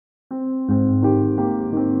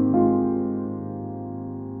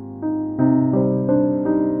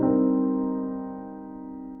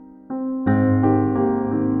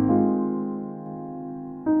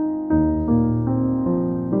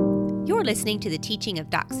listening to the teaching of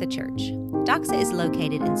Doxa Church. Doxa is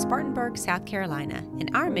located in Spartanburg, South Carolina, and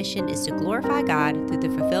our mission is to glorify God through the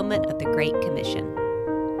fulfillment of the Great Commission.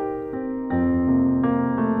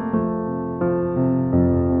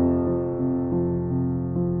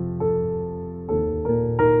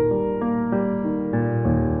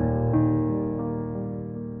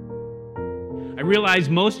 I realize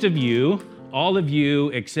most of you, all of you,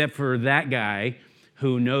 except for that guy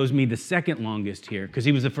who knows me the second longest here, because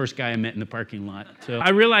he was the first guy I met in the parking lot. So I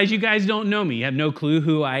realize you guys don't know me. You have no clue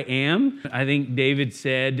who I am. I think David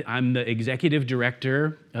said I'm the executive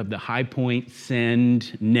director of the High Point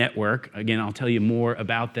Send Network. Again, I'll tell you more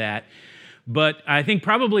about that. But I think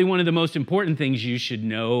probably one of the most important things you should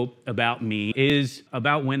know about me is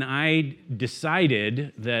about when I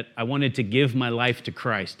decided that I wanted to give my life to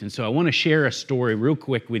Christ. And so I want to share a story real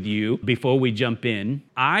quick with you before we jump in.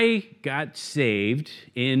 I got saved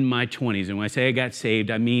in my 20s. And when I say I got saved,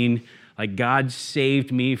 I mean like God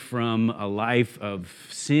saved me from a life of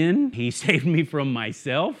sin. He saved me from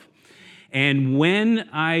myself. And when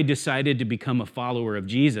I decided to become a follower of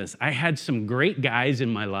Jesus, I had some great guys in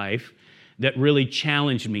my life that really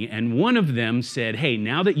challenged me. And one of them said, hey,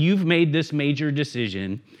 now that you've made this major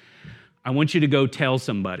decision, I want you to go tell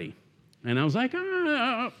somebody. And I was like,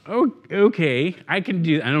 okay, I can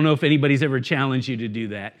do that. I don't know if anybody's ever challenged you to do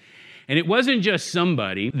that. And it wasn't just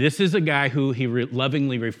somebody. This is a guy who he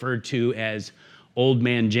lovingly referred to as Old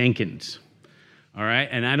Man Jenkins. All right,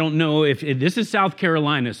 and I don't know if this is South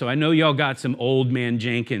Carolina, so I know y'all got some Old Man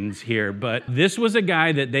Jenkins here, but this was a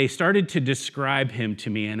guy that they started to describe him to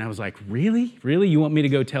me, and I was like, really? Really? You want me to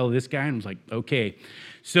go tell this guy? And I was like, okay.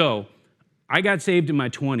 So I got saved in my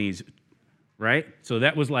 20s, right? So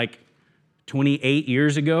that was like 28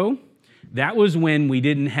 years ago. That was when we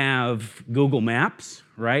didn't have Google Maps,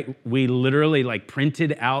 right? We literally like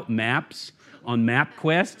printed out maps on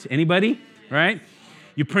MapQuest. Anybody? Right?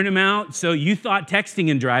 You print them out, so you thought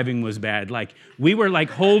texting and driving was bad. Like, we were like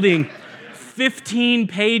holding 15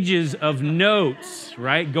 pages of notes,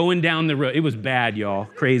 right, going down the road. It was bad, y'all,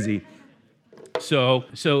 crazy. So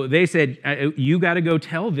they said, you got to go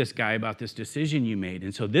tell this guy about this decision you made.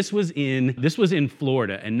 And so this was in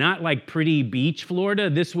Florida, and not like pretty beach Florida.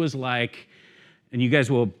 This was like, and you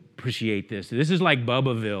guys will appreciate this. This is like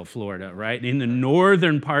Bubbaville, Florida, right? In the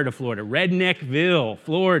northern part of Florida, Redneckville,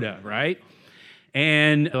 Florida, right?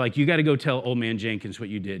 And like, you got to go tell Old Man Jenkins what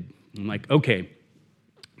you did. I'm like, okay.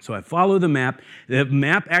 So I follow the map. The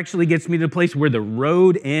map actually gets me to the place where the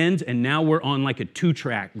road ends, and now we're on like a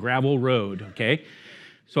 2-track gravel road, okay?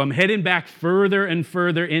 So I'm heading back further and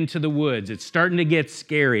further into the woods. It's starting to get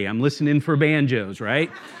scary. I'm listening for banjos,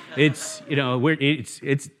 right? It's, you know, it's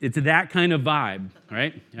that kind of vibe,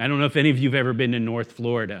 right? I don't know if any of you have ever been to North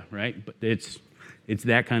Florida, right? But it's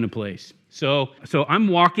that kind of place. So I'm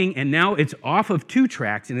walking, and now it's off of 2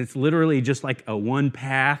 tracks, and it's literally just like a one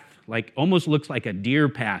path, like almost looks like a deer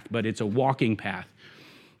path, but it's a walking path.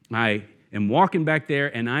 I am walking back there,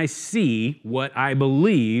 and I see what I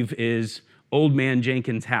believe is Old Man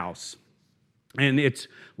Jenkins' house. And it's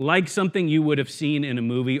like something you would have seen in a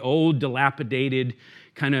movie, old, dilapidated,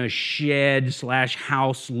 kind of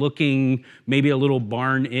shed/house looking, maybe a little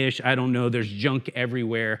barn-ish. I don't know. There's junk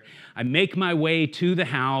everywhere. I make my way to the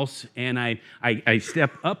house, and I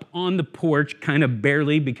step up on the porch kind of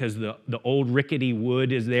barely because the old rickety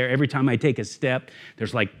wood is there. Every time I take a step,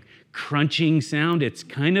 there's like crunching sound. It's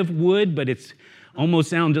kind of wood, but it's almost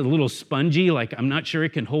sounds a little spongy, like I'm not sure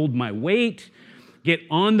it can hold my weight. Get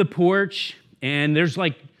on the porch, and there's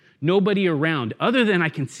like nobody around, other than I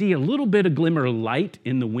can see a little bit of glimmer of light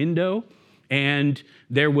in the window, and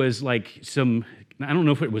there was like some, I don't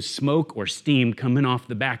know if it was smoke or steam coming off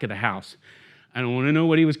the back of the house. I don't want to know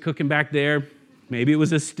what he was cooking back there. Maybe it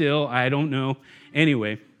was a still, I don't know.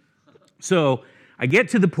 Anyway, so I get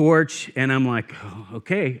to the porch, and I'm like, oh,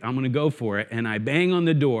 okay, I'm going to go for it, and I bang on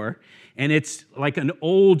the door, and it's like an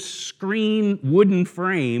old screen wooden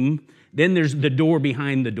frame. Then there's the door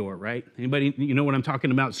behind the door, right? Anybody, you know what I'm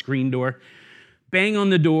talking about? Screen door. Bang on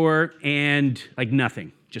the door, and like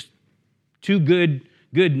nothing. Just 2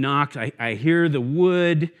 good knocks. I hear the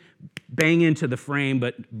wood bang into the frame,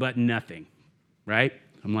 but nothing, right?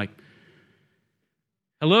 I'm like,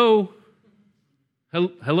 hello,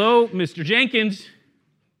 Mr. Jenkins.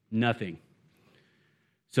 Nothing.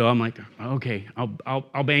 So I'm like, okay,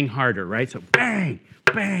 I'll bang harder, right? So bang,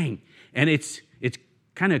 bang, and it's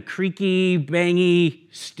kind of creaky, bangy,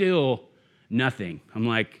 still nothing. I'm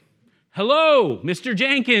like, hello, Mr.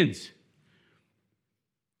 Jenkins.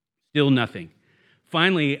 Still nothing.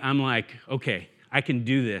 Finally, I'm like, okay, I can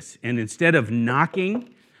do this. And instead of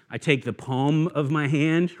knocking, I take the palm of my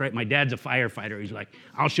hand, right? My dad's a firefighter. He's like,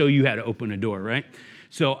 I'll show you how to open a door, right?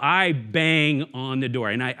 So I bang on the door,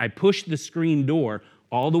 and I push the screen door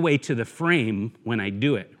all the way to the frame when I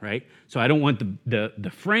do it, right? So I don't want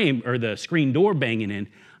the frame or the screen door banging in.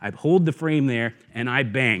 I hold the frame there, and I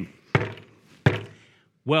bang.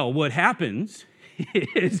 Well, what happens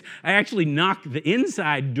is I actually knock the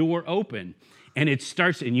inside door open, and it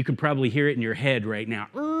starts, and you can probably hear it in your head right now,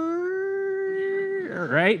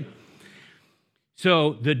 right?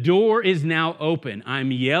 So the door is now open.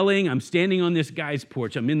 I'm yelling. I'm standing on this guy's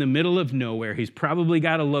porch. I'm in the middle of nowhere. He's probably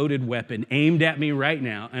got a loaded weapon aimed at me right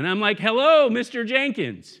now. And I'm like, hello, Mr.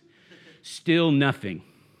 Jenkins. Still nothing.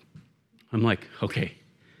 I'm like, okay.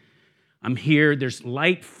 I'm here. There's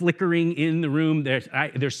light flickering in the room.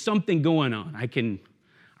 There's something going on. I can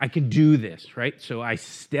do this, right? So I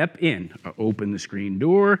step in, I open the screen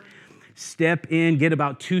door, step in, get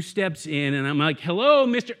about 2 steps in, and I'm like, hello,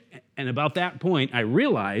 Mr. And about that point, I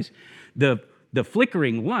realize the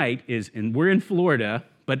flickering light is, and we're in Florida,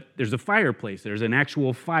 but there's a fireplace. There's an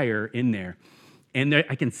actual fire in there. And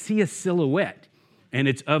I can see a silhouette, and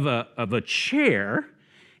it's of a chair.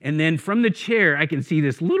 And then from the chair, I can see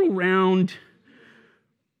this little round,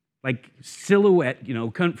 like silhouette,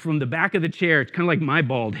 from the back of the chair. It's kind of like my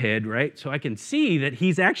bald head, right? So I can see that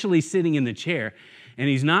he's actually sitting in the chair, and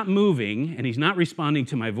he's not moving, and he's not responding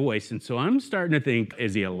to my voice. And so I'm starting to think,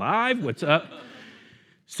 is he alive? What's up?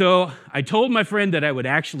 So I told my friend that I would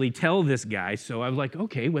actually tell this guy. So I was like,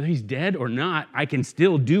 okay, whether he's dead or not, I can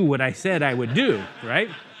still do what I said I would do, right?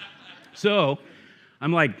 So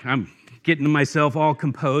I'm getting myself all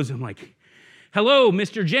composed. I'm like, hello,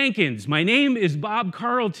 Mr. Jenkins. My name is Bob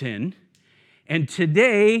Carlton, and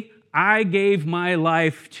today I gave my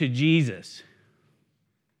life to Jesus.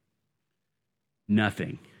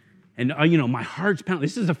 Nothing. And, my heart's pounding.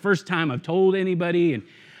 This is the first time I've told anybody, and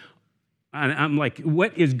I'm like,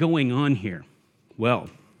 what is going on here? Well,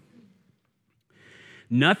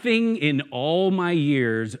 nothing in all my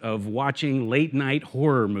years of watching late-night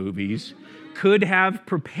horror movies could have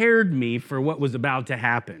prepared me for what was about to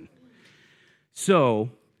happen. So,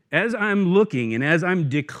 as I'm looking and as I'm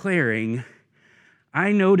declaring,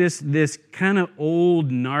 I noticed this kind of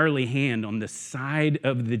old, gnarly hand on the side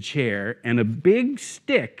of the chair and a big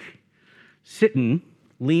stick sitting,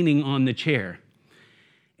 leaning on the chair.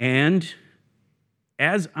 And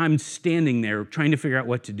as I'm standing there trying to figure out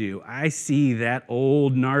what to do, I see that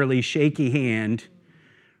old, gnarly, shaky hand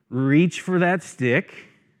reach for that stick,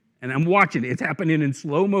 and I'm watching it. It's happening in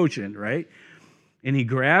slow motion, right? And he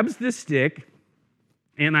grabs the stick,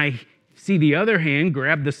 and I see the other hand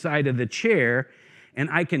grab the side of the chair, and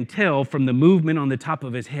I can tell from the movement on the top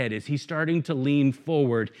of his head as he's starting to lean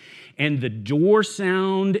forward, and the door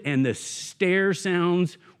sound and the stair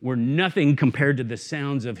sounds were nothing compared to the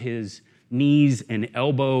sounds of his knees and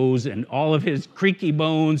elbows and all of his creaky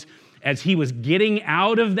bones as he was getting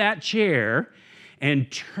out of that chair and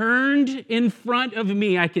turned in front of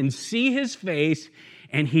me. I can see his face,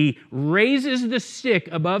 and he raises the stick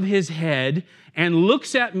above his head and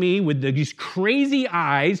looks at me with these crazy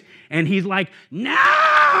eyes, and he's like,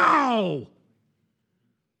 now!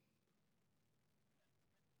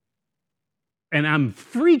 And I'm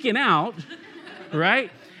freaking out,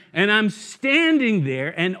 right? And I'm standing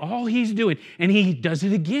there, and all he's doing, and he does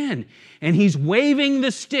it again, and he's waving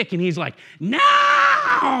the stick, and he's like,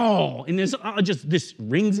 now! And this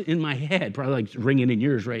rings in my head, probably like ringing in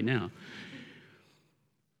yours right now.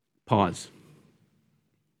 Pause.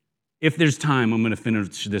 If there's time, I'm going to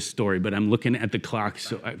finish this story, but I'm looking at the clock,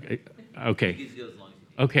 so okay.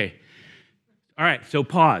 Okay. All right, so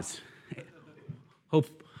pause.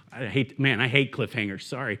 I hate cliffhangers,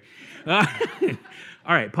 sorry. All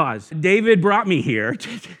right, pause. David brought me here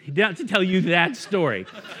to tell you that story.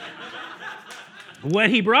 What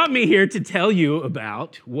he brought me here to tell you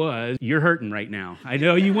about was, you're hurting right now. I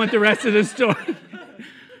know you want the rest of the story.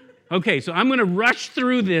 Okay, so I'm going to rush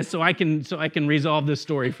through this so I can resolve this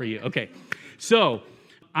story for you. Okay, so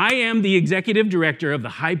I am the executive director of the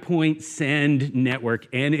High Point Send Network,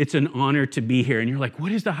 and it's an honor to be here. And you're like,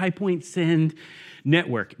 what is the High Point Send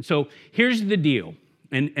Network? So here's the deal,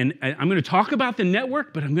 and I'm going to talk about the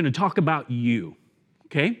network, but I'm going to talk about you,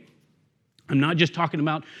 okay? I'm not just talking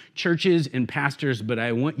about churches and pastors, but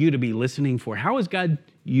I want you to be listening for how is God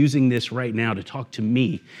using this right now to talk to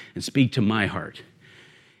me and speak to my heart.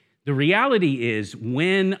 The reality is,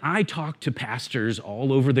 when I talk to pastors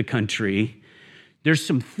all over the country, there's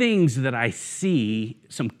some things that I see,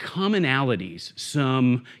 some commonalities,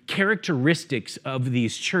 some characteristics of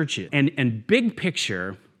these churches. And big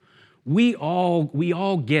picture, we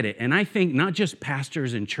all get it. And I think not just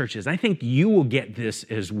pastors and churches, I think you will get this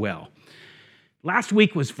as well. Last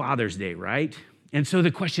week was Father's Day, right? And so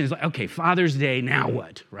the question is like, okay, Father's Day, now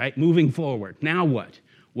what, right? Moving forward, now what?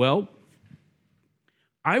 Well,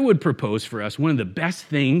 I would propose for us one of the best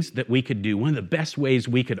things that we could do, one of the best ways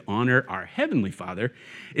we could honor our Heavenly Father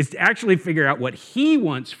is to actually figure out what He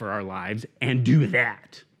wants for our lives and do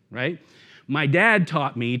that, right? My dad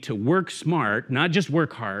taught me to work smart, not just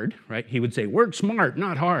work hard, right? He would say, work smart,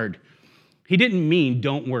 not hard. He didn't mean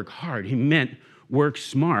don't work hard. He meant work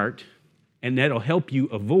smart, and that'll help you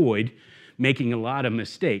avoid making a lot of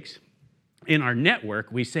mistakes. In our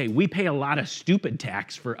network, we say we pay a lot of stupid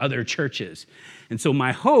tax for other churches. And so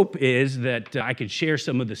my hope is that I could share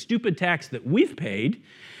some of the stupid tax that we've paid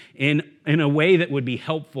in a way that would be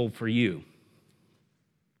helpful for you.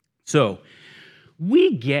 So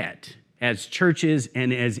we get, as churches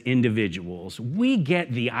and as individuals, we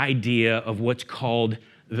get the idea of what's called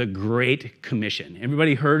the Great Commission.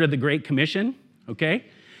 Everybody heard of the Great Commission? Okay?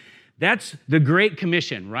 That's the Great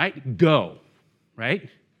Commission, right? Go, right?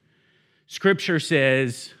 Scripture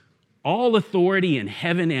says, all authority in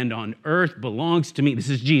heaven and on earth belongs to me. This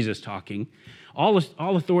is Jesus talking. All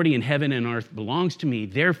authority in heaven and earth belongs to me.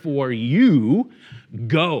 Therefore, you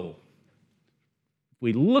go. If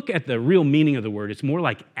we look at the real meaning of the word, it's more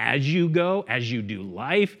like as you go, as you do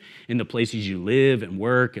life in the places you live and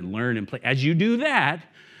work and learn and play. As you do that,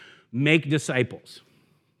 make disciples,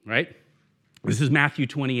 right? This is Matthew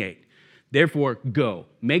 28. Therefore, go,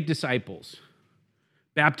 make disciples.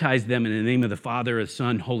 Baptize them in the name of the Father, the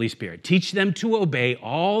Son, Holy Spirit. Teach them to obey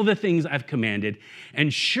all the things I've commanded,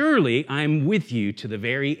 and surely I'm with you to the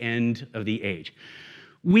very end of the age.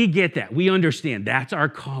 We get that. We understand that's our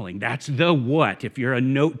calling. That's the what. If you're a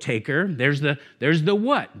note taker, there's the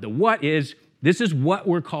what. The what is, this is what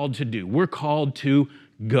we're called to do. We're called to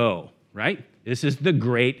go, right? This is the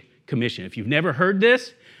Great Commission. If you've never heard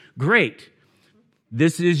this, great.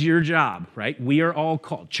 This is your job, right? We are all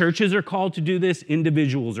called. Churches are called to do this.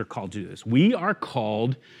 Individuals are called to do this. We are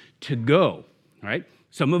called to go, right?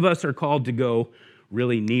 Some of us are called to go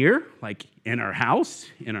really near, like in our house,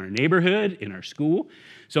 in our neighborhood, in our school.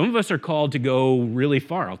 Some of us are called to go really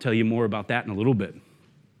far. I'll tell you more about that in a little bit.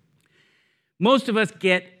 Most of us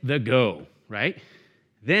get the go, right?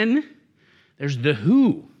 Then there's the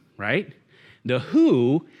who, right? The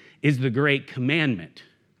who is the Great Commandment.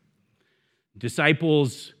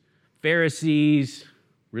 Disciples, Pharisees,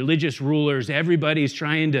 religious rulers, everybody's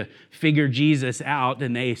trying to figure Jesus out,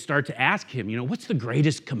 and they start to ask him, what's the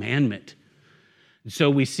greatest commandment? And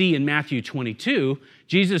so we see in Matthew 22,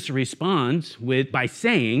 Jesus responds by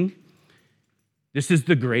saying, this is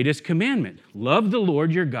the greatest commandment. Love the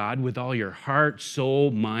Lord your God with all your heart,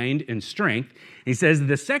 soul, mind, and strength. And he says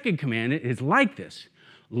the second commandment is like this.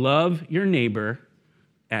 Love your neighbor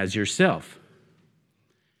as yourself.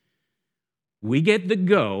 We get the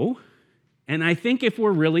go, and I think if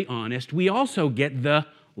we're really honest, we also get the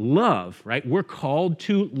love, right? We're called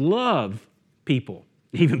to love people,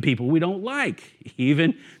 even people we don't like,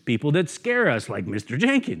 even people that scare us, like Mr.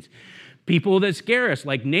 Jenkins, people that scare us,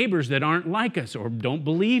 like neighbors that aren't like us or don't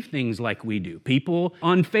believe things like we do, people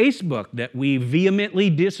on Facebook that we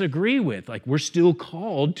vehemently disagree with, like we're still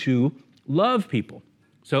called to love people.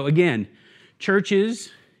 So again,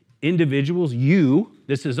 churches, individuals,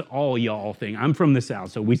 this is an all y'all thing. I'm from the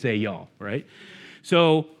South, so we say y'all, right?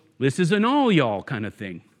 So this is an all y'all kind of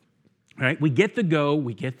thing, right? We get the go,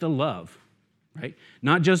 we get the love, right?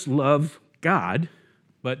 Not just love God,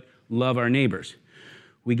 but love our neighbors.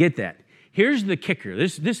 We get that. Here's the kicker.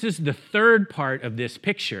 This is the third part of this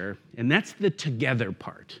picture, and that's the together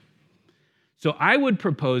part. So I would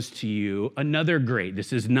propose to you another great,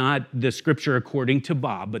 this is not the scripture according to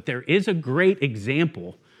Bob, but there is a great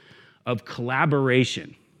example of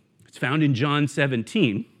collaboration. It's found in John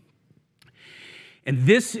 17. And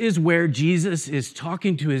this is where Jesus is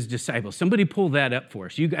talking to his disciples. Somebody pull that up for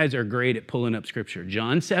us. You guys are great at pulling up scripture.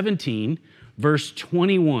 John 17, verse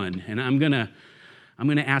 21. And I'm gonna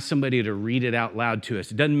ask somebody to read it out loud to us.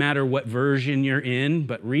 It doesn't matter what version you're in,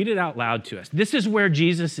 but read it out loud to us. This is where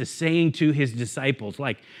Jesus is saying to his disciples,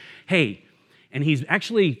 like, hey, and he's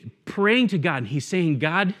actually praying to God, and he's saying,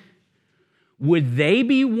 God, would they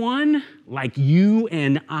be one like you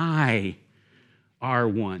and I are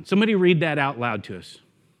one? Somebody read that out loud to us.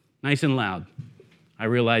 Nice and loud. I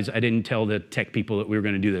realize I didn't tell the tech people that we were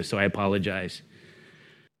going to do this, so I apologize.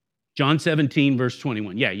 John 17, verse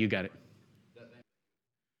 21. Yeah, you got it.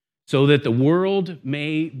 So that the world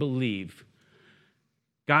may believe.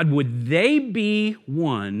 God, would they be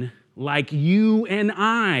one like you and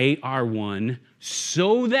I are one,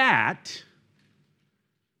 so that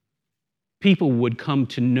people would come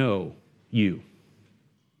to know you,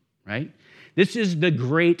 right? This is the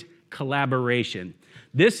great collaboration.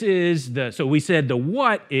 This is so we said the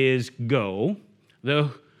what is go,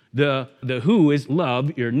 the who is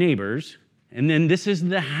love your neighbors, and then this is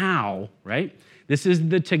the how, right? This is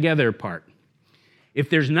the together part. If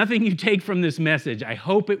there's nothing you take from this message, I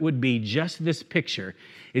hope it would be just this picture,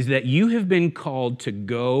 is that you have been called to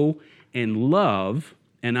go and love,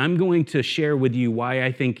 and I'm going to share with you why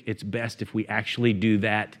I think it's best if we actually do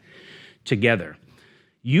that together.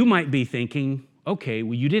 You might be thinking, okay,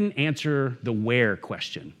 well, you didn't answer the where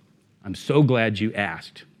question. I'm so glad you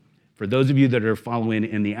asked. For those of you that are following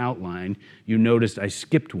in the outline, you noticed I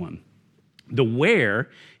skipped one. The where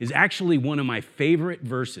is actually one of my favorite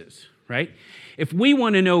verses, right? If we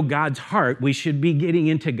want to know God's heart, we should be getting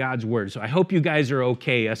into God's word. So I hope you guys are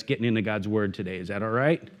okay us getting into God's word today. Is that all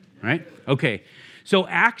right? Right? Okay. So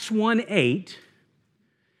Acts 1:8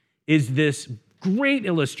 is this great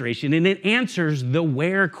illustration, and it answers the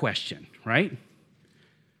where question, right?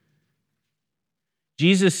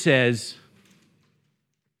 Jesus says,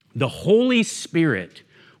 the Holy Spirit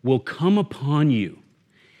will come upon you,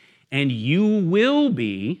 and you will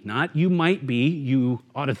be, not you might be, you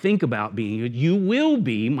ought to think about being, you will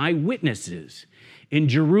be my witnesses in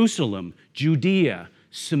Jerusalem, Judea,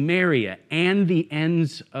 Samaria, and the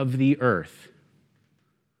ends of the earth.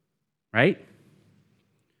 Right?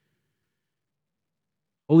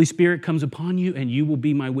 Holy Spirit comes upon you, and you will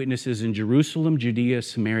be my witnesses in Jerusalem, Judea,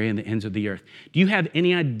 Samaria, and the ends of the earth. Do you have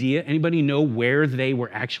any idea, anybody know where they were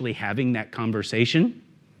actually having that conversation?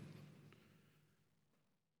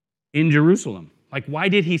 In Jerusalem. Like, why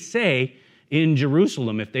did he say in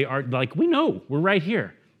Jerusalem if they are, like, we know, we're right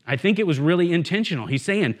here. I think it was really intentional. He's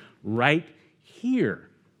saying right here.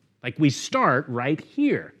 Like, we start right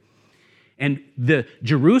here. And the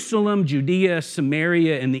Jerusalem, Judea,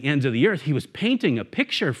 Samaria, and the ends of the earth, he was painting a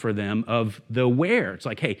picture for them of the where. It's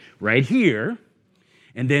like, hey, right here,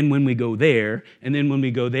 and then when we go there, and then when we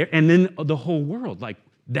go there, and then the whole world. Like,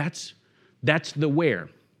 that's the where.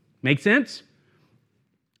 Make sense?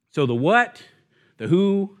 So the what, the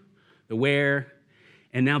who, the where,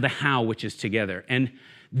 and now the how, which is together. And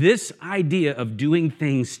this idea of doing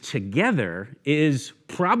things together is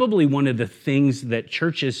probably one of the things that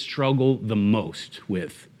churches struggle the most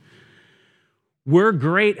with. We're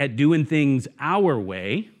great at doing things our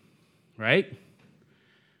way, right?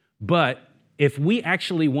 But if we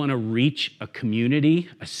actually want to reach a community,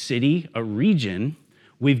 a city, a region,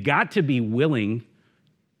 we've got to be willing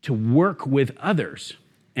to work with others.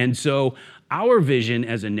 And so our vision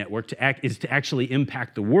as a network is to actually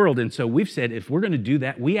impact the world. And so we've said if we're going to do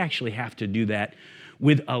that, we actually have to do that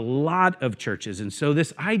with a lot of churches. And so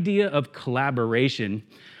this idea of collaboration,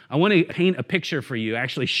 I want to paint a picture for you,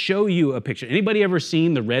 actually show you a picture. Anybody ever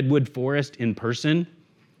seen the redwood forest in person?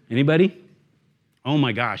 Anybody? Oh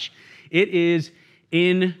my gosh. It is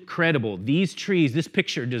incredible. These trees, this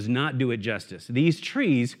picture does not do it justice. These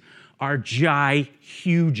trees are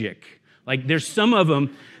gigantic. Like there's some of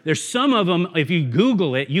them, if you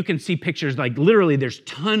Google it, you can see pictures like literally there's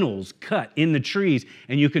tunnels cut in the trees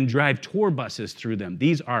and you can drive tour buses through them.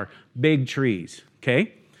 These are big trees,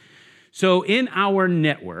 okay? So in our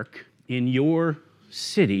network, in your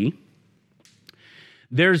city,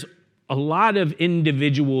 there's a lot of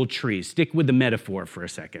individual trees. Stick with the metaphor for a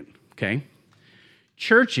second, okay?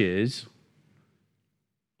 Churches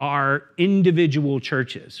are individual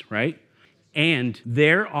churches, right? And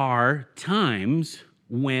there are times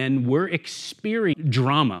when we're experiencing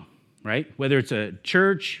drama, right? Whether it's a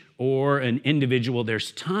church or an individual,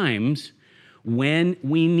 there's times when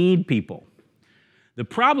we need people. The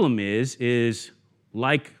problem is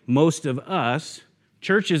like most of us,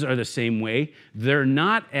 churches are the same way. They're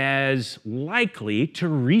not as likely to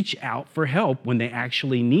reach out for help when they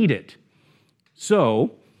actually need it.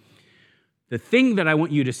 So, the thing that I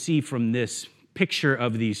want you to see from this picture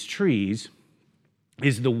of these trees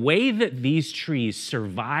is the way that these trees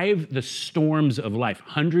survive the storms of life,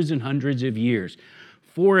 hundreds and hundreds of years,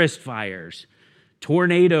 forest fires,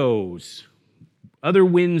 tornadoes, other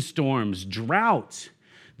windstorms, droughts.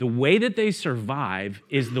 The way that they survive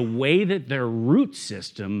is the way that their root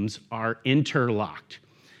systems are interlocked.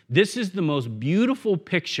 This is the most beautiful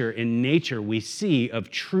picture in nature we see of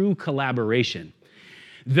true collaboration.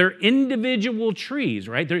 They're individual trees,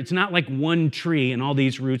 right? It's not like one tree and all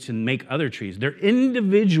these roots and make other trees. They're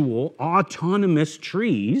individual, autonomous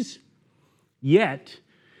trees, yet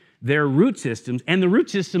their root systems, and the root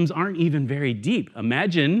systems aren't even very deep.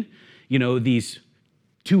 Imagine, these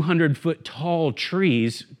 200-foot tall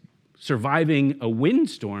trees surviving a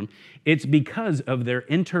windstorm. It's because of their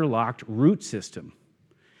interlocked root system.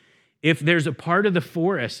 If there's a part of the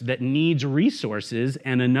forest that needs resources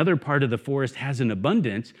and another part of the forest has an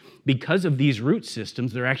abundance, because of these root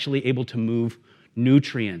systems, they're actually able to move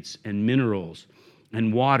nutrients and minerals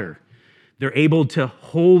and water. They're able to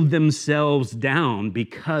hold themselves down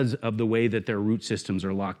because of the way that their root systems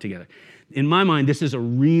are locked together. In my mind, this is a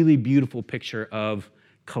really beautiful picture of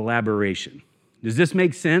collaboration. Does this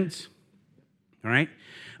make sense? All right?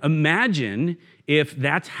 Imagine if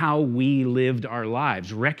that's how we lived our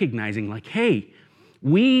lives, recognizing like, hey,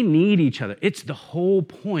 we need each other. It's the whole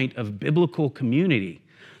point of biblical community.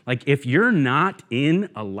 Like, if you're not in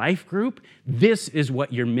a life group, this is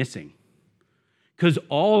what you're missing. Because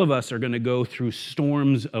all of us are going to go through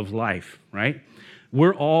storms of life, right?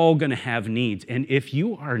 We're all going to have needs. And if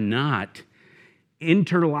you are not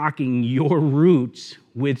interlocking your roots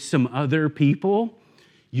with some other people,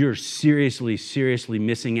 you're seriously, seriously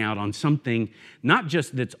missing out on something, not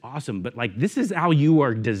just that's awesome, but like this is how you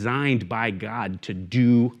are designed by God to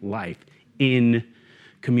do life in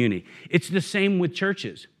community. It's the same with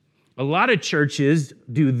churches. A lot of churches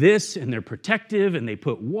do this and they're protective and they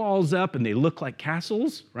put walls up and they look like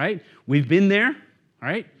castles, right? We've been there,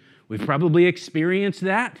 right? We've probably experienced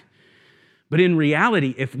that. But in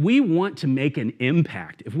reality, if we want to make an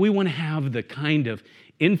impact, if we want to have the kind of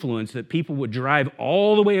influence that people would drive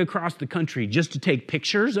all the way across the country just to take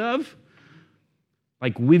pictures of,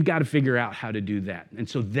 like we've got to figure out how to do that. And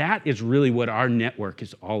so that is really what our network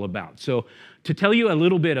is all about. So to tell you a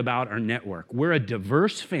little bit about our network, we're a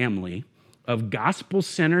diverse family of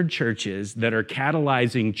gospel-centered churches that are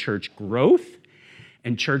catalyzing church growth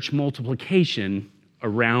and church multiplication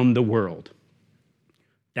around the world.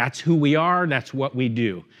 That's who we are, that's what we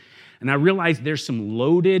do. And I realize there's some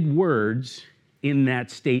loaded words in that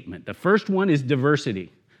statement. The first one is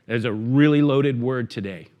diversity. There's a really loaded word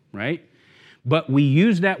today, right? But we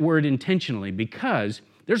use that word intentionally because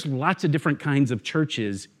there's lots of different kinds of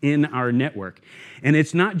churches in our network. And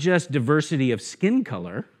it's not just diversity of skin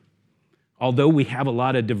color, although we have a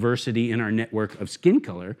lot of diversity in our network of skin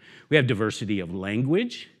color. We have diversity of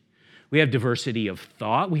language. We have diversity of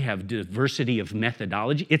thought. We have diversity of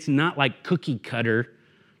methodology. It's not like cookie cutter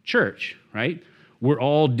church, right? We're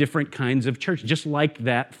all different kinds of church, just like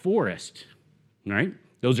that forest, right?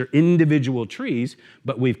 Those are individual trees,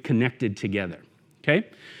 but we've connected together, okay?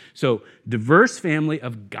 So diverse family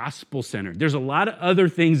of gospel-centered. There's a lot of other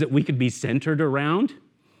things that we could be centered around.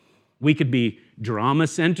 We could be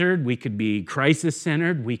drama-centered. We could be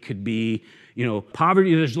crisis-centered. We could be,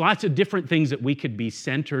 poverty. There's lots of different things that we could be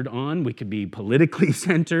centered on. We could be politically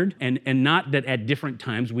centered. And not that at different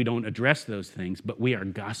times we don't address those things, but we are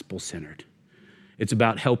gospel-centered. It's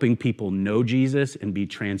about helping people know Jesus and be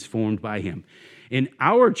transformed by him. In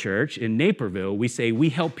our church in Naperville, we say we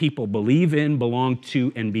help people believe in, belong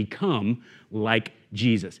to, and become like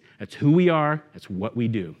Jesus. That's who we are. That's what we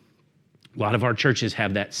do. A lot of our churches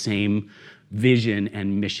have that same vision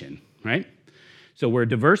and mission, right? So we're a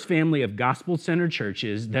diverse family of gospel-centered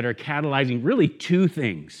churches that are catalyzing really two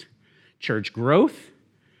things: church growth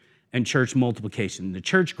and church multiplication. The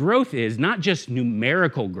church growth is not just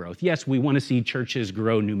numerical growth. Yes, we want to see churches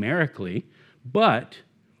grow numerically, but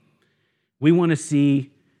we want to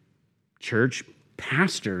see church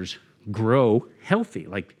pastors grow healthy,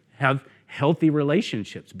 like have healthy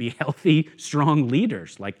relationships, be healthy, strong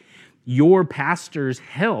leaders. Like your pastor's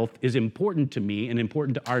health is important to me and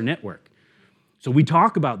important to our network. So we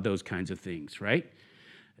talk about those kinds of things, right?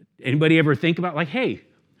 Anybody ever think about like, hey,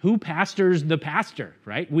 who pastors the pastor,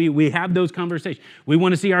 right? We have those conversations. We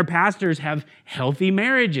want to see our pastors have healthy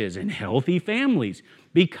marriages and healthy families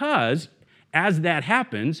because as that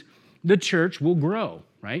happens, the church will grow,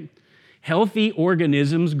 right? Healthy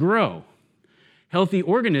organisms grow. Healthy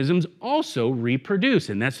organisms also reproduce,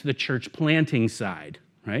 and that's the church planting side,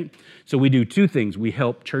 right? So we do two things. We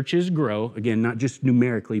help churches grow, again, not just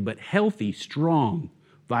numerically, but healthy, strong,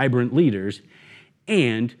 vibrant leaders,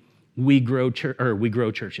 and we grow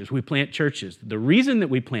churches. We plant churches. The reason that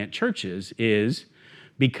we plant churches is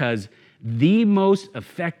because the most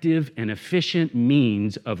effective and efficient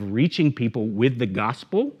means of reaching people with the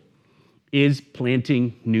gospel is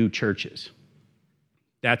planting new churches.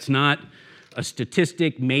 That's not a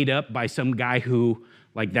statistic made up by some guy who,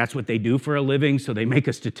 like, that's what they do for a living, so they make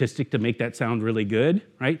a statistic to make that sound really good,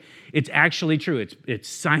 right? It's actually true. It's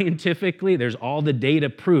scientifically, there's all the data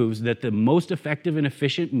proves that the most effective and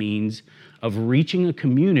efficient means of reaching a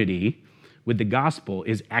community with the gospel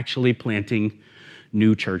is actually planting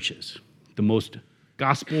new churches. The most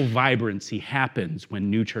gospel vibrancy happens when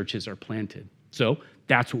new churches are planted. So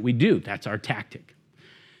that's what we do. That's our tactic.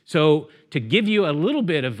 So to give you a little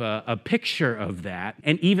bit of a picture of that,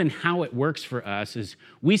 and even how it works for us, is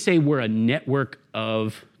we say we're a network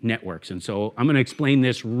of networks. And so I'm going to explain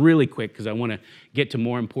this really quick because I want to get to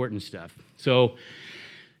more important stuff. So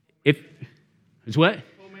it's what?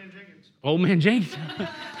 Old Man Jenkins. Old Man Jenkins.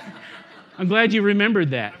 I'm glad you remembered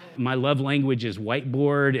that. My love language is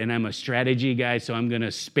whiteboard, and I'm a strategy guy, so I'm going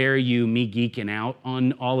to spare you me geeking out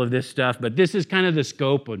on all of this stuff. But this is kind of the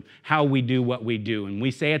scope of how we do what we do. And we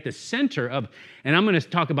say at the center of, and I'm going to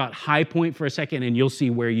talk about High Point for a second, and you'll see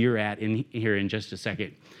where you're at here in just a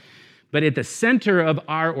second. But at the center of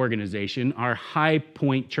our organization are High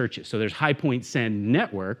Point churches. So there's High Point Send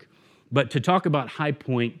Network. But to talk about High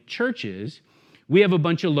Point churches, we have a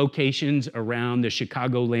bunch of locations around the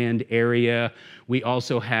Chicagoland area. We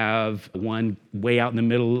also have one way out in the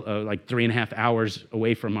middle, like 3.5 hours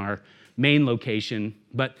away from our main location.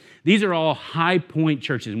 But these are all High Point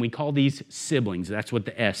churches, and we call these siblings. That's what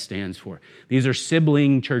the S stands for. These are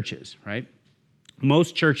sibling churches, right?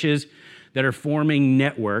 Most churches that are forming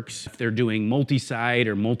networks, if they're doing multi-site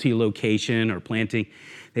or multi-location or planting,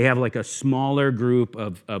 they have like a smaller group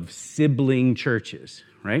of sibling churches,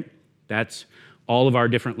 right? That's all of our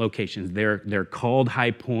different locations. They're called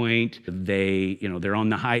High Point. They're on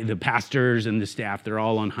the pastors and the staff, they're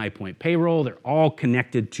all on High Point payroll. They're all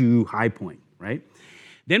connected to High Point, right?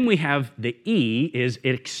 Then we have the E is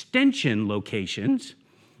extension locations.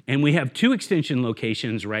 And we have 2 extension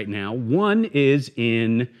locations right now. One is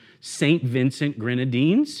in St. Vincent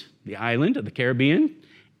Grenadines, the island of the Caribbean,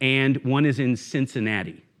 and one is in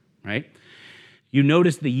Cincinnati, right? You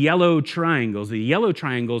notice the yellow triangles. The yellow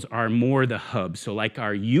triangles are more the hubs. So like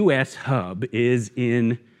our U.S. hub is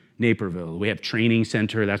in Naperville. We have training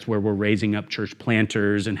center. That's where we're raising up church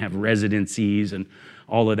planters and have residencies and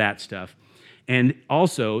all of that stuff. And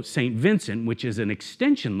also St. Vincent, which is an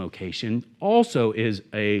extension location, also is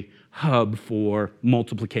a hub for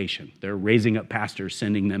multiplication. They're raising up pastors,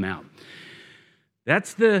 sending them out.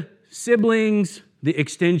 That's the siblings, the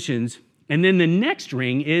extensions. And then the next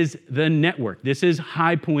ring is the network. This is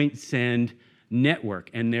High Point Send Network.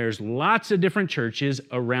 And there's lots of different churches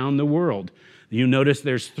around the world. You notice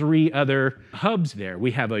there's 3 other hubs there.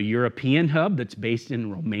 We have a European hub that's based in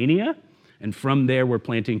Romania. And from there, we're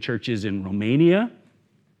planting churches in Romania,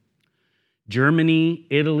 Germany,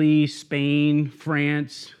 Italy, Spain,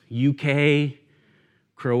 France, UK,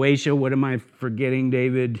 Croatia. What am I forgetting,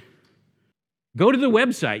 David? Go to the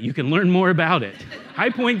website. You can learn more about it.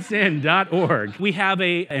 highpointsend.org. We have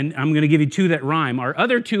and I'm going to give you 2 that rhyme. Our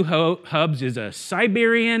other 2 hubs is a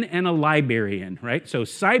Siberian and a Liberian, right? So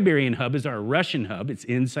Siberian hub is our Russian hub. It's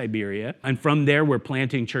in Siberia. And from there, we're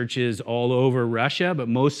planting churches all over Russia, but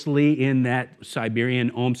mostly in that Siberian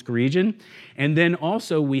Omsk region. And then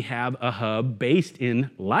also we have a hub based in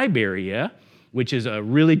Liberia, which is a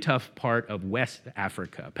really tough part of West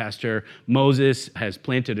Africa. Pastor Moses has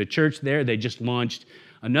planted a church there. They just launched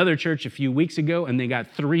another church a few weeks ago, and they got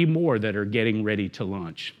 3 more that are getting ready to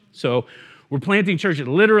launch. So we're planting churches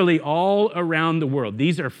literally all around the world.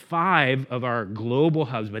 These are 5 of our global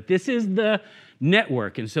hubs, but this is the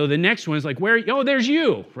network. And so the next one is like, there's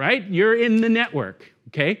you, right? You're in the network,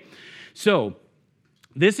 okay? So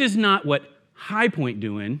this is not what High Point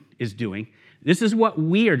is doing. This is what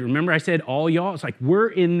we are. Remember I said all y'all? It's like we're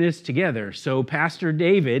in this together. So Pastor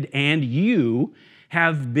David and you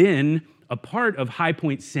have been a part of High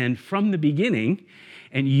Point Send from the beginning,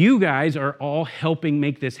 and you guys are all helping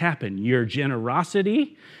make this happen. Your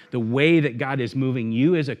generosity, the way that God is moving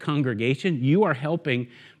you as a congregation, you are helping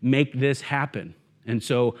make this happen. And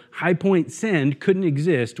so High Point Send couldn't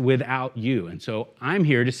exist without you. And so I'm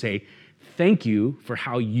here to say thank you for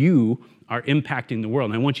how you are impacting the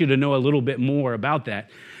world. And I want you to know a little bit more about that.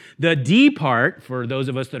 The D part, for those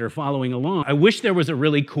of us that are following along, I wish there was a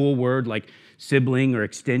really cool word like sibling or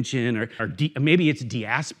extension or maybe it's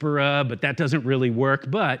diaspora, but that doesn't really work.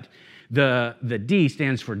 But the D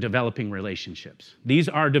stands for developing relationships. These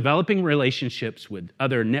are developing relationships with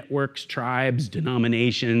other networks, tribes,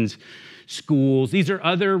 denominations, schools. These are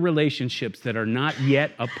other relationships that are not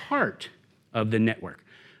yet a part of the network.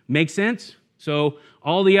 Make sense? So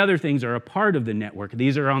all the other things are a part of the network.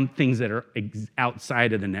 These are on things that are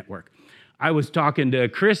outside of the network. I was talking to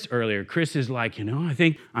Chris earlier. Chris is like, I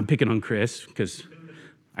think I'm picking on Chris because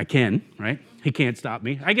I can, right? He can't stop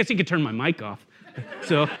me. I guess he could turn my mic off.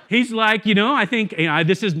 So he's like, I think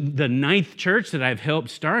this is the 9th church that I've helped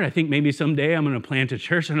start. I think maybe someday I'm going to plant a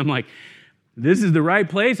church. And I'm like, this is the right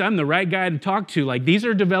place. I'm the right guy to talk to. Like, these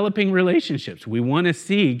are developing relationships. We want to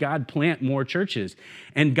see God plant more churches.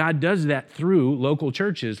 And God does that through local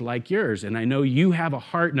churches like yours. And I know you have a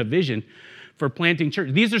heart and a vision for planting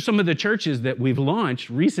church. These are some of the churches that we've launched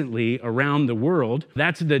recently around the world.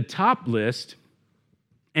 That's the top list.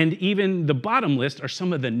 And even the bottom list are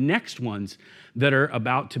some of the next ones that are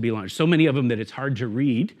about to be launched. So many of them that it's hard to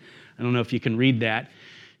read. I don't know if you can read that.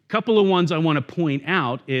 A couple of ones I want to point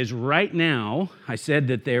out is right now, I said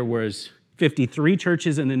that there was 53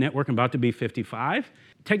 churches in the network, about to be 55.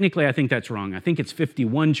 Technically, I think that's wrong. I think it's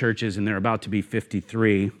 51 churches and they're about to be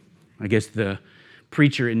 53. I guess the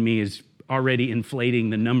preacher in me is already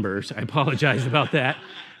inflating the numbers. I apologize about that,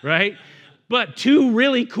 right? But two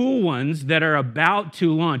really cool ones that are about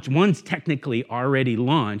to launch. One's technically already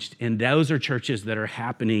launched, and those are churches that are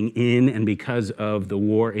happening in and because of the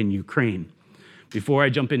war in Ukraine. Before I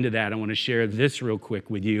jump into that, I want to share this real quick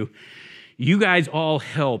with you. You guys all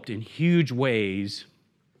helped in huge ways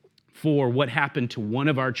for what happened to one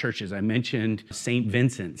of our churches. I mentioned St.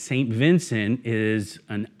 Vincent. St. Vincent is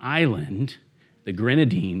an island, the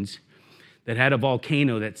Grenadines, that had a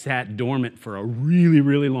volcano that sat dormant for a really,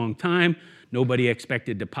 really long time. Nobody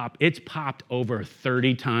expected to pop. It's popped over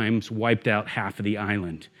 30 times, wiped out half of the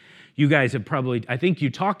island. You guys have probably, I think you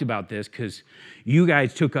talked about this because you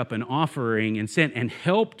guys took up an offering and sent and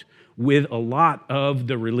helped with a lot of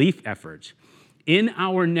the relief efforts. In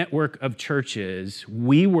our network of churches,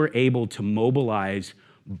 we were able to mobilize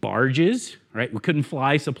barges, right? We couldn't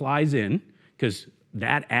fly supplies in because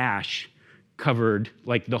that ash covered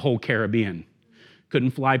like the whole Caribbean.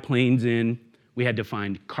 Couldn't fly planes in. We had to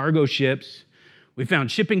find cargo ships. We found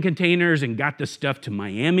shipping containers and got the stuff to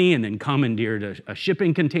Miami and then commandeered a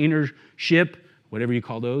shipping container ship, whatever you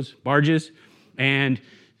call those, barges, and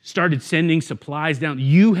started sending supplies down.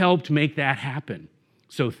 You helped make that happen.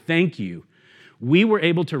 So thank you. We were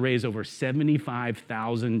able to raise over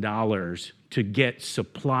 $75,000 to get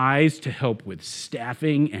supplies to help with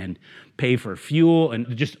staffing and pay for fuel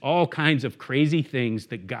and just all kinds of crazy things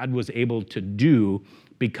that God was able to do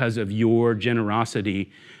because of your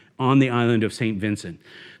generosity on the island of St. Vincent.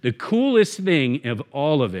 The coolest thing of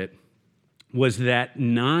all of it was that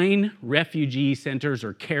 9 refugee centers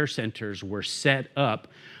or care centers were set up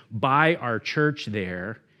by our church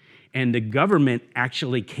there. And the government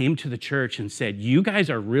actually came to the church and said, you guys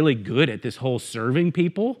are really good at this whole serving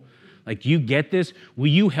people. Like, you get this. Will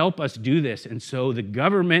you help us do this? And so the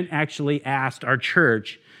government actually asked our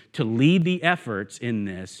church to lead the efforts in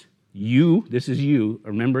this. This is you.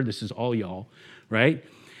 Remember, this is all y'all, right?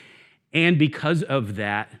 And because of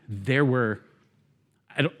that, there were,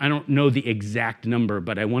 I don't know the exact number,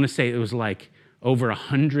 but I want to say it was like over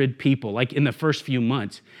 100 people, like in the first few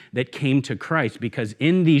months, that came to Christ, because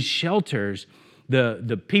in these shelters,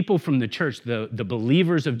 the people from the church, the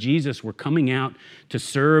believers of Jesus were coming out to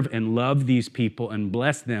serve and love these people and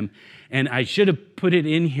bless them. And I should have put it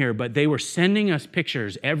in here, but they were sending us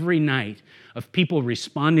pictures every night of people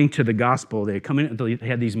responding to the gospel. They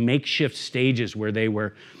had these makeshift stages where they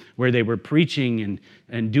were preaching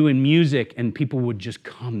and doing music, and people would just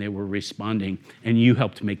come. They were responding, and you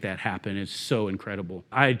helped make that happen. It's so incredible.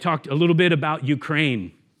 I talked a little bit about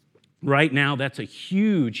Ukraine. Right now, that's a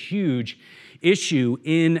huge, huge issue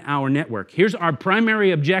in our network. Here's our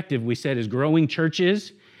primary objective, we said, is growing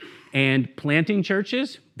churches and planting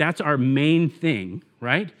churches. That's our main thing,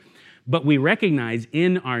 right? But we recognize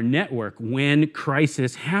in our network, when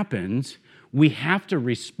crisis happens, we have to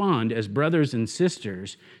respond as brothers and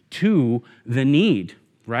sisters to the need,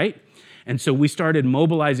 right? And so we started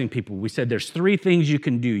mobilizing people. We said there's 3 things you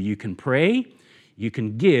can do. You can pray, you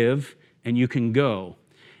can give, and you can go.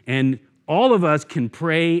 And all of us can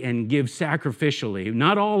pray and give sacrificially.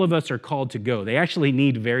 Not all of us are called to go. They actually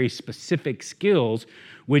need very specific skills,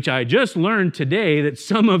 which I just learned today that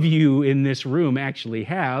some of you in this room actually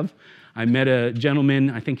have. I met a gentleman,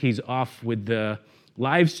 I think he's off with the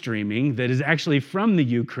live streaming, that is actually from the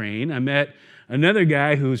Ukraine. I met another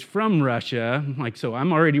guy who's from Russia. So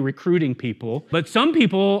I'm already recruiting people. But some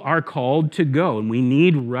people are called to go, and we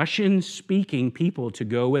need Russian-speaking people to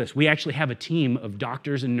go with us. We actually have a team of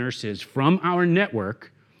doctors and nurses from our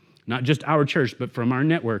network, not just our church, but from our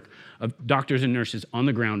network of doctors and nurses on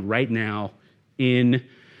the ground right now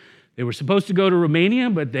they were supposed to go to Romania,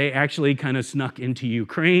 but they actually kind of snuck into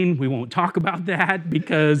Ukraine. We won't talk about that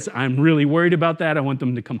because I'm really worried about that. I want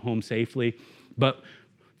them to come home safely. But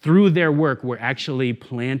through their work, we're actually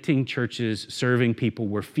planting churches, serving people.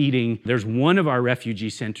 We're feeding. There's one of our refugee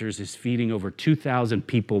centers is feeding over 2,000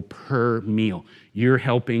 people per meal. You're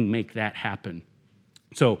helping make that happen.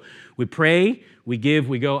 So we pray, we give,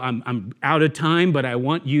 we go. I'm out of time, but I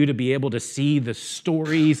want you to be able to see the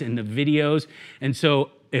stories and the videos. And so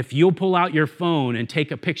if you'll pull out your phone and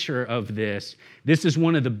take a picture of this is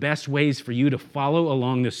one of the best ways for you to follow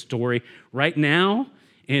along the story. Right now,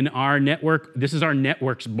 in our network. This is our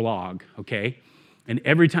network's blog, okay? And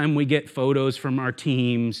every time we get photos from our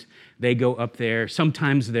teams, they go up there.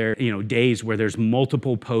 Sometimes there are, days where there's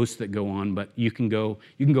multiple posts that go on, but you can go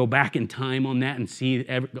back in time on that and see,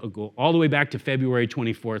 go all the way back to February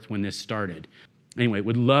 24th when this started. Anyway,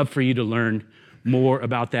 would love for you to learn more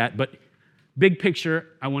about that. But big picture,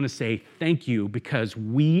 I want to say thank you because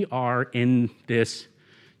we are in this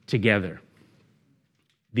together.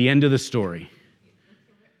 The end of the story.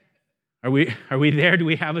 Are we there? Do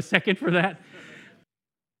we have a second for that?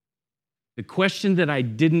 The question that I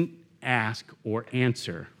didn't ask or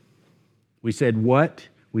answer, we said what,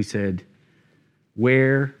 we said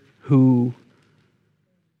where, who,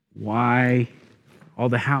 why, all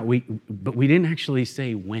the how, but we didn't actually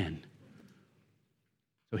say when.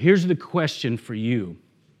 So here's the question for you.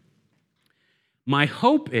 My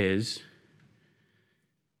hope is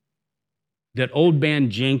that Old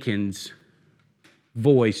Man Jenkins'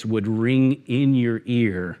 voice would ring in your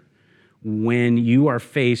ear when you are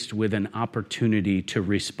faced with an opportunity to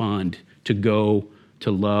respond, to go, to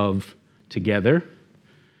love together.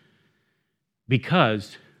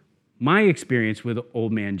 Because my experience with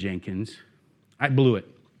Old Man Jenkins, I blew it.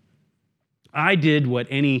 I did what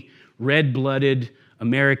any red-blooded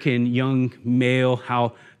American young male,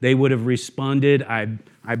 how they would have responded. I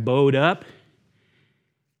bowed up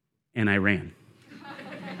and I ran.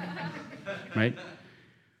 Right?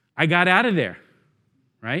 I got out of there,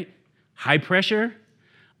 right? High pressure,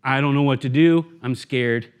 I don't know what to do, I'm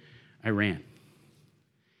scared, I ran.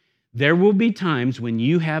 There will be times when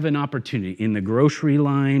you have an opportunity in the grocery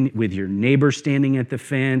line, with your neighbor standing at the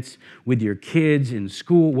fence, with your kids in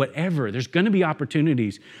school, whatever. There's going to be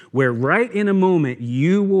opportunities where right in a moment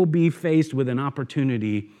you will be faced with an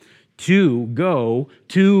opportunity to go,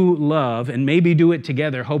 to love, and maybe do it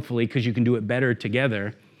together, hopefully, because you can do it better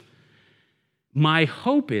together. My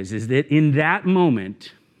hope is that in that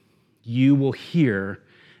moment, you will hear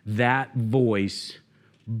that voice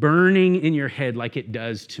burning in your head like it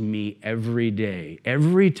does to me every day,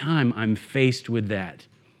 every time I'm faced with that.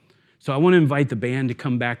 So I want to invite the band to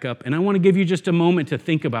come back up, and I want to give you just a moment to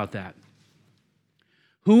think about that.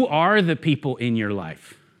 Who are the people in your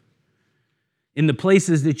life? In the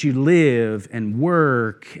places that you live and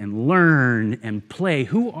work and learn and play,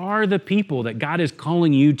 who are the people that God is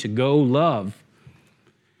calling you to go love?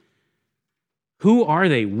 Who are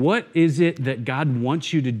they? What is it that God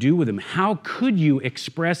wants you to do with them? How could you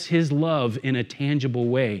express His love in a tangible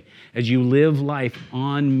way as you live life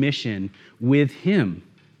on mission with Him?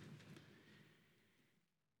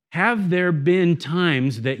 Have there been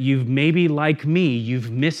times that you've maybe, like me, you've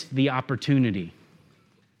missed the opportunity?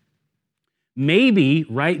 Maybe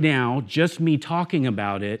right now, just me talking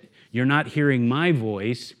about it, you're not hearing my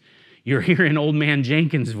voice, you're hearing Old Man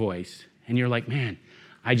Jenkins' voice. And you're like, man,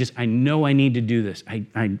 I know I need to do this.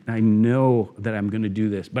 I know that I'm going to do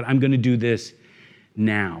this, but I'm going to do this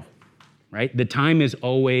now, right? The time is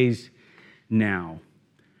always now.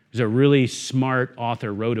 There's a really smart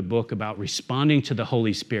author wrote a book about responding to the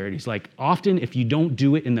Holy Spirit. He's like, often if you don't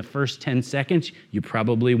do it in the first 10 seconds, you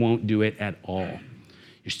probably won't do it at all.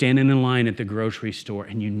 You're standing in line at the grocery store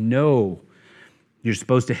and you know you're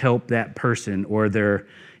supposed to help that person, or they're,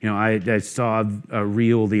 I saw a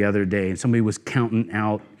reel the other day and somebody was counting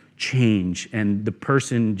out change and the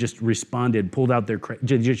person just responded, pulled out their,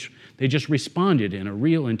 they just responded in a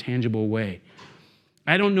real and tangible way.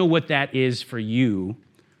 I don't know what that is for you,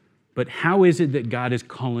 but how is it that God is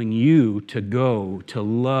calling you to go, to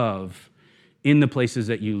love in the places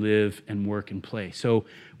that you live and work and play? So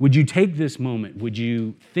would you take this moment? Would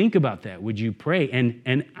you think about that? Would you pray?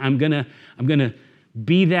 And I'm gonna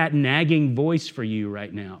be that nagging voice for you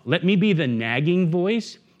right now. Let me be the nagging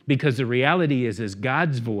voice, because the reality is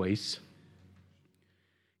God's voice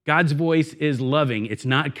is loving. It's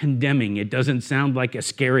not condemning. It doesn't sound like a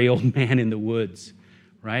scary old man in the woods,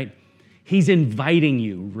 right? He's inviting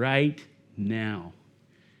you right now.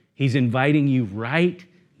 He's inviting you right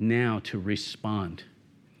now to respond.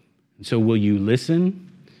 And so will you listen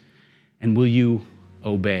and will you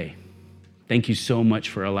obey? Thank you so much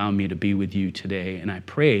for allowing me to be with you today. And I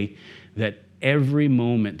pray that every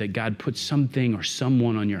moment that God puts something or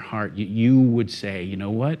someone on your heart, you would say, you know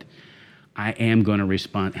what? I am going to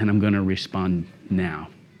respond, and I'm going to respond now.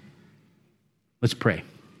 Let's pray.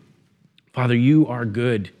 Father, you are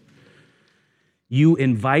good. You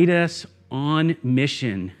invite us on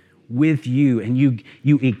mission with you, and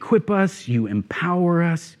you equip us, you empower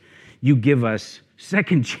us, you give us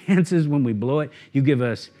second chances when we blow it, you give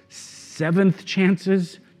us 7th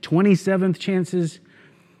chances, 27th chances.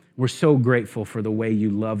 We're so grateful for the way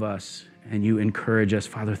you love us and you encourage us.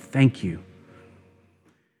 Father, thank you.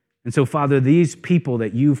 And so, Father, these people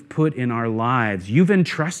that you've put in our lives, you've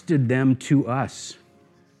entrusted them to us.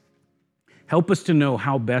 Help us to know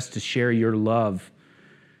how best to share your love,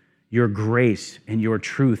 your grace, and your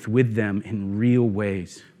truth with them in real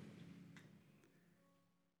ways.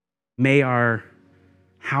 May our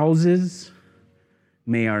houses,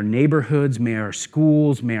 may our neighborhoods, may our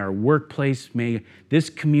schools, may our workplace, may this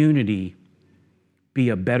community be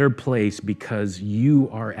a better place because you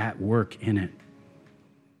are at work in it.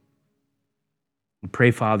 We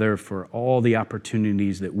pray, Father, for all the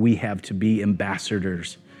opportunities that we have to be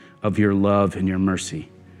ambassadors of your love and your mercy.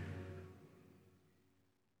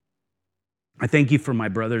 I thank you for my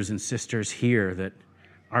brothers and sisters here that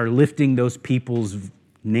are lifting those people's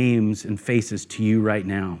names and faces to you right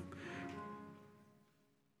now.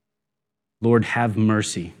 Lord, have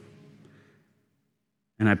mercy.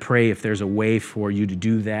 And I pray if there's a way for you to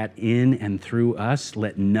do that in and through us,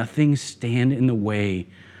 let nothing stand in the way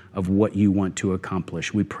of what you want to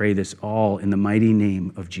accomplish. We pray this all in the mighty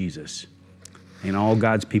name of Jesus. And all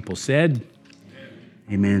God's people said,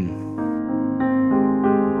 Amen.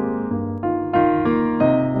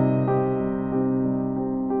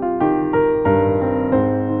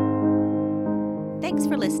 Thanks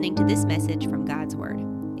for listening to this message from God's Word.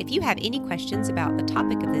 If you have any questions about the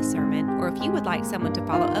topic of this sermon, or if you would like someone to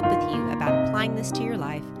follow up with you about applying this to your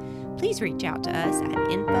life, please reach out to us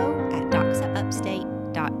at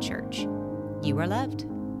info@doxaupstate.church. You are loved.